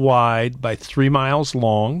 mile wide by 3 miles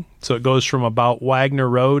long. So it goes from about Wagner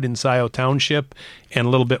Road in Scioto Township and a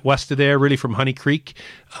little bit west of there, really from Honey Creek,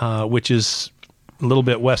 which is a little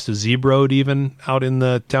bit west of Zeeb Road even out in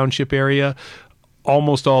the township area,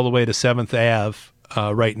 almost all the way to 7th Ave.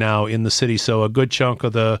 Right now in the city. So a good chunk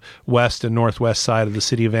of the west and northwest side of the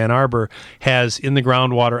city of Ann Arbor has in the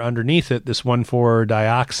groundwater underneath it this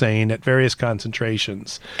 1,4-dioxane at various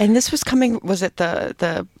concentrations. And this was coming, was it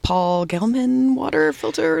the Paul Gelman water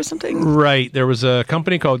filter or something? Right. There was a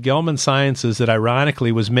company called Gelman Sciences that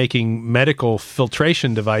ironically was making medical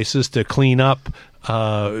filtration devices to clean up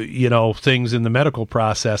things in the medical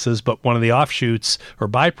processes, but one of the offshoots or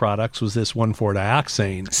byproducts was this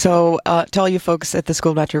 1,4-dioxane. So to all you folks at the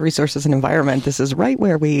School of Natural Resources and Environment, this is right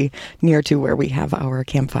near to where we have our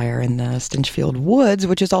campfire in the Stinchfield Woods,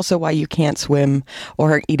 which is also why you can't swim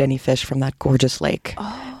or eat any fish from that gorgeous lake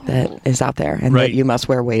that is out there, and that you must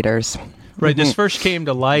wear waders. Right. This first came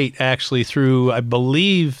to light actually through, I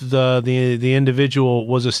believe, the individual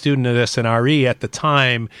was a student at SNRE at the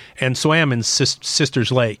time and swam in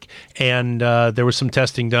Sisters Lake. And there was some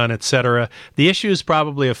testing done, et cetera. The issue is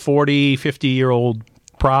probably a 40, 50-year-old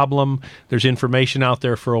problem. There's information out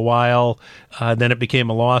there for a while. Then it became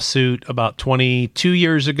a lawsuit about 22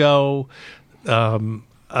 years ago. A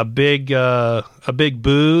big boo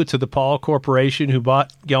to the Paul Corporation who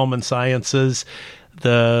bought Gelman Sciences.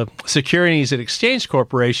 The Securities and Exchange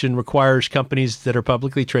Corporation requires companies that are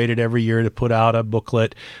publicly traded every year to put out a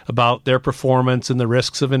booklet about their performance and the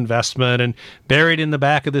risks of investment. And buried in the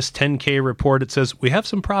back of this 10K report, it says, we have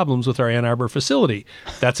some problems with our Ann Arbor facility.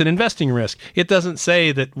 That's an investing risk. It doesn't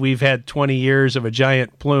say that we've had 20 years of a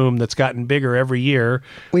giant plume that's gotten bigger every year.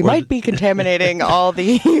 We might be contaminating all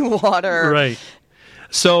the water. Right.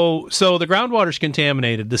 So the groundwater's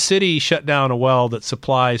contaminated. The city shut down a well that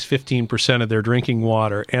supplies 15% of their drinking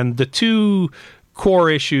water. And the two core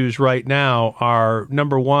issues right now are,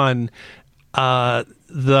 number one, the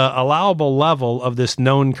allowable level of this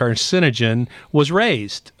known carcinogen was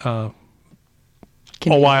raised a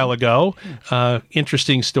while ago.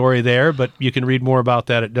 Interesting story there, but you can read more about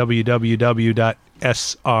that at www.srsw.org.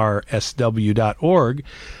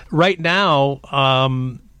 Right now,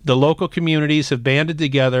 the local communities have banded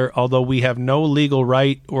together, although we have no legal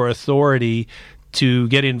right or authority to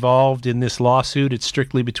get involved in this lawsuit. It's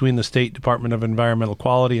strictly between the State Department of Environmental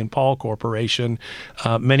Quality and Paul Corporation.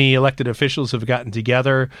 Many elected officials have gotten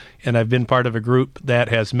together, and I've been part of a group that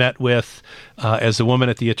has met with, as the woman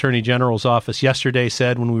at the Attorney General's office yesterday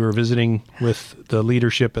said when we were visiting with the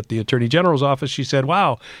leadership at the Attorney General's office, she said,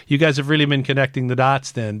 wow, you guys have really been connecting the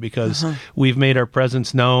dots then, because we've made our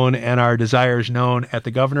presence known and our desires known at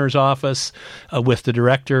the governor's office with the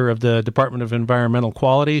director of the Department of Environmental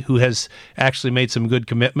Quality, who has actually made some good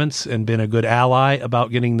commitments and been a good ally about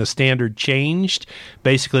getting the standard changed.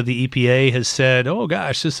 Basically, the EPA has said, oh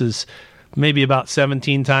gosh, this is maybe about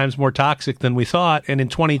 17 times more toxic than we thought. And in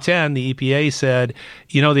 2010, the EPA said,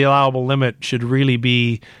 the allowable limit should really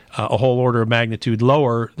be a whole order of magnitude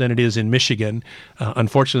lower than it is in Michigan.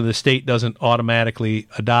 Unfortunately, the state doesn't automatically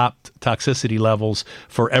adopt toxicity levels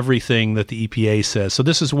for everything that the EPA says. So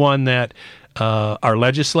this is one that our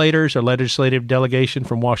legislative delegation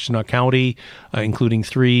from Washtenaw County, including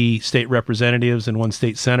 3 state representatives and 1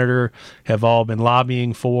 state senator, have all been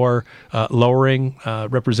lobbying for lowering.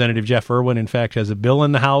 Representative Jeff Irwin, in fact, has a bill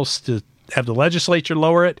in the House to have the legislature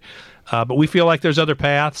lower it. But we feel like there's other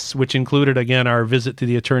paths, which included, again, our visit to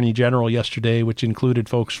the Attorney General yesterday, which included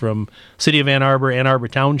folks from City of Ann Arbor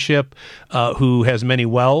Township, who has many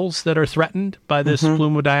wells that are threatened by this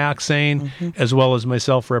plume of dioxane, as well as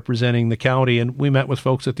myself representing the county. And we met with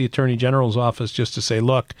folks at the Attorney General's office just to say,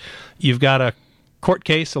 look, you've got a court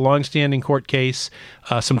case, a longstanding court case.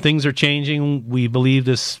 Some things are changing. We believe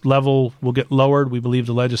this level will get lowered. We believe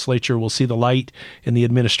the legislature will see the light in the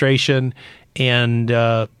administration. And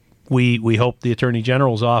we hope the Attorney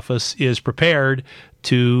General's office is prepared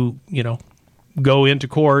to, go into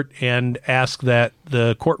court and ask that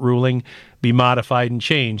the court ruling be modified and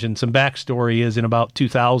changed. And some backstory is in about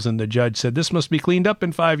 2000, the judge said, this must be cleaned up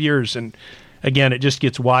in 5 years. And again, it just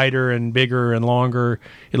gets wider and bigger and longer.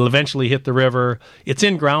 It'll eventually hit the river. It's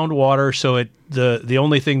in groundwater, so the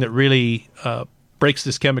only thing that really breaks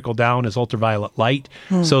this chemical down is ultraviolet light.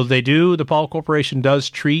 So the Powell Corporation does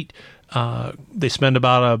treat. They spend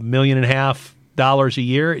about $1.5 million a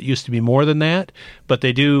year. It used to be more than that, but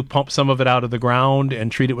they do pump some of it out of the ground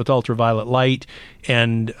and treat it with ultraviolet light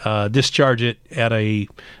and discharge it at a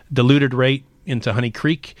diluted rate into Honey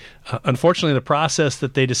Creek. Unfortunately, the process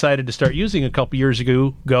that they decided to start using a couple years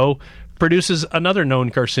ago produces another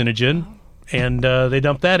known carcinogen, and they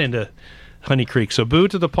dump that into Honey Creek. So boo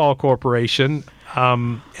to the Powell Corporation,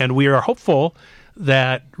 and we are hopeful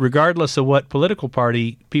that regardless of what political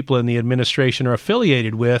party people in the administration are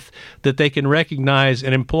affiliated with, that they can recognize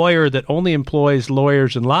an employer that only employs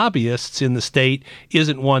lawyers and lobbyists in the state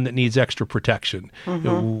isn't one that needs extra protection.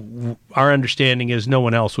 Our understanding is no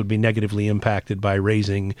one else would be negatively impacted by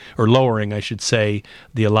raising or lowering, I should say,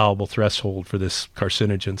 the allowable threshold for this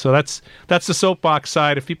carcinogen. So that's the soapbox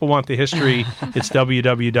side. If people want the history, it's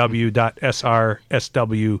www.srsw.org.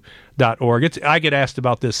 I get asked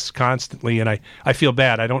about this constantly, and I feel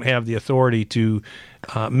bad. I don't have the authority to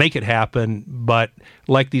make it happen, but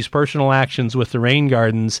like these personal actions with the rain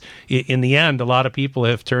gardens, in the end, a lot of people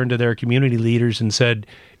have turned to their community leaders and said,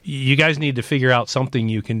 you guys need to figure out something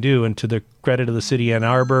you can do. And to the credit of the city of Ann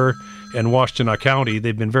Arbor and Washtenaw County,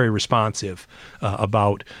 they've been very responsive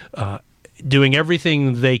about doing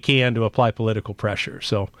everything they can to apply political pressure.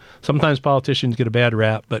 So sometimes politicians get a bad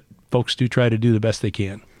rap, but folks do try to do the best they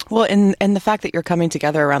can. Well, and the fact that you're coming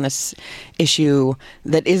together around this issue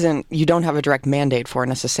that you don't have a direct mandate for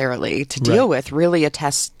necessarily to deal with really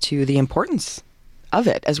attests to the importance of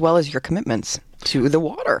it, as well as your commitments to the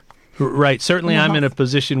water. Right. Certainly I'm in a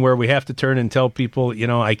position where we have to turn and tell people,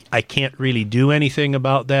 I can't really do anything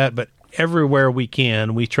about that, but everywhere we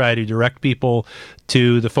can, we try to direct people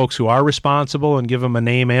to the folks who are responsible and give them a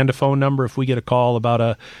name and a phone number. If we get a call about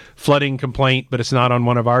a flooding complaint, but it's not on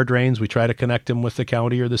one of our drains, we try to connect them with the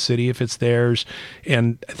county or the city if it's theirs.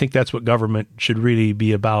 And I think that's what government should really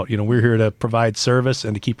be about. We're here to provide service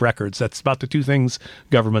and to keep records. That's about the two things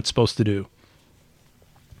government's supposed to do.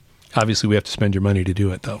 Obviously, we have to spend your money to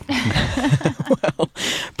do it, though. Well,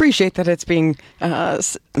 appreciate that it's being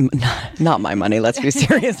not my money. Let's be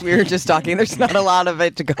serious. We were just talking. There's not a lot of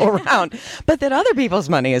it to go around, but that other people's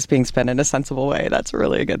money is being spent in a sensible way. That's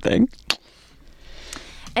really a good thing.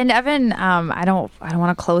 And Evan, I don't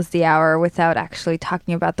want to close the hour without actually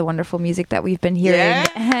talking about the wonderful music that we've been hearing. Yeah.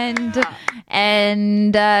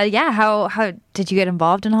 How did you get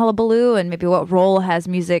involved in Hullabaloo, and maybe what role has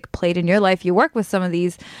music played in your life? You work with some of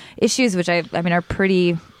these issues, which I mean are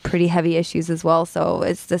pretty heavy issues as well. So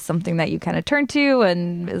is this something that you kind of turn to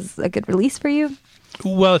and is a good release for you?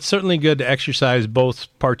 Well, it's certainly good to exercise both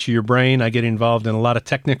parts of your brain. I get involved in a lot of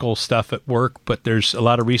technical stuff at work, but there's a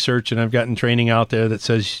lot of research, and I've gotten training out there that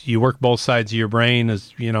says you work both sides of your brain,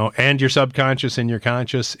 as and your subconscious and your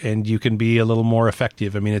conscious, and you can be a little more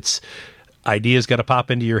effective. I mean, ideas got to pop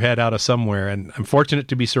into your head out of somewhere, and I'm fortunate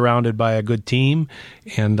to be surrounded by a good team,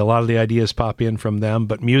 and a lot of the ideas pop in from them.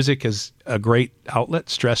 But music is a great outlet,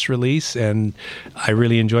 stress release, and I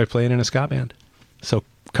really enjoy playing in a ska band. So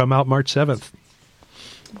come out March 7th.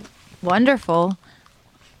 Wonderful.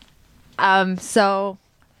 The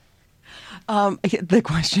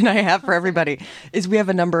question I have for everybody is, we have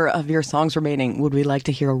a number of your songs remaining. Would we like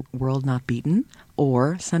to hear World Not Beaten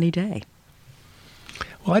or Sunny Day?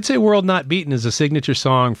 Well, I'd say World Not Beaten is a signature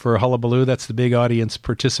song for Hullabaloo. That's the big audience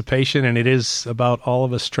participation, and it is about all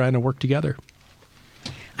of us trying to work together.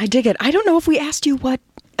 I dig it. I don't know if we asked you what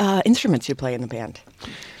instruments you play in the band.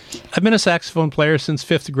 I've been a saxophone player since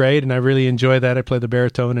 5th grade, and I really enjoy that. I play the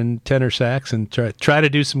baritone and tenor sax and try to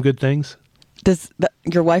do some good things.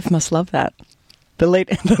 Your wife must love that. The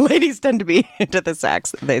ladies tend to be into the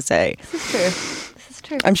sax, they say. This is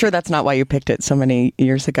true. I'm sure that's not why you picked it so many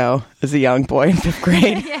years ago as a young boy in 5th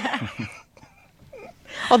grade. Yeah.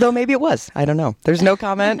 Although maybe it was. I don't know. There's no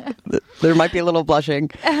comment. There might be a little blushing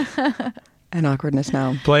and awkwardness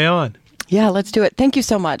now. Play on. Yeah, let's do it. Thank you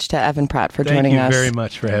so much to Evan Pratt for joining us. Thank you very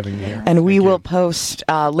much for having me here. And we will post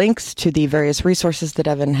links to the various resources that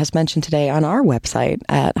Evan has mentioned today on our website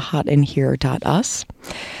at hotinhere.us.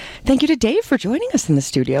 Thank you to Dave for joining us in the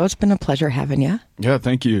studio. It's been a pleasure having you. Yeah,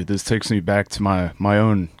 thank you. This takes me back to my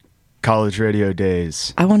own college radio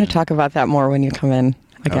days. I want to talk about that more when you come in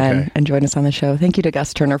again and join us on the show. Thank you to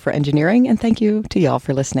Gus Turner for engineering, and thank you to y'all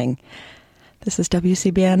for listening. This is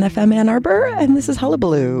WCBN FM Ann Arbor, and this is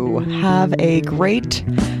Hullabaloo. Have a great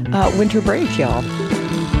winter break, y'all.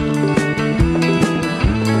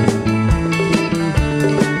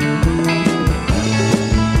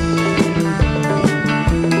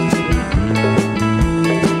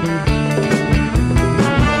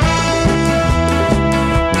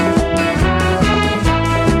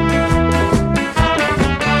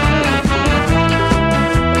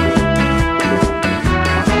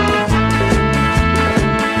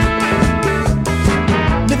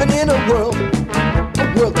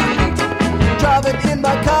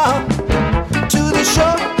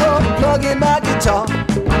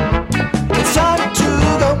 It's time to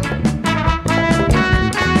go.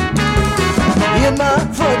 In my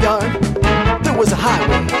front yard, there was a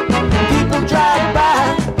highway. People drive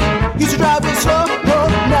by, used to drive real slow.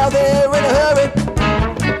 Now they're in a hurry,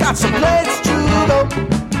 got some place to go.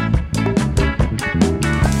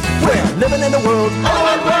 We're living in a world,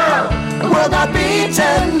 a world not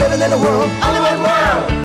beaten. Living in a world,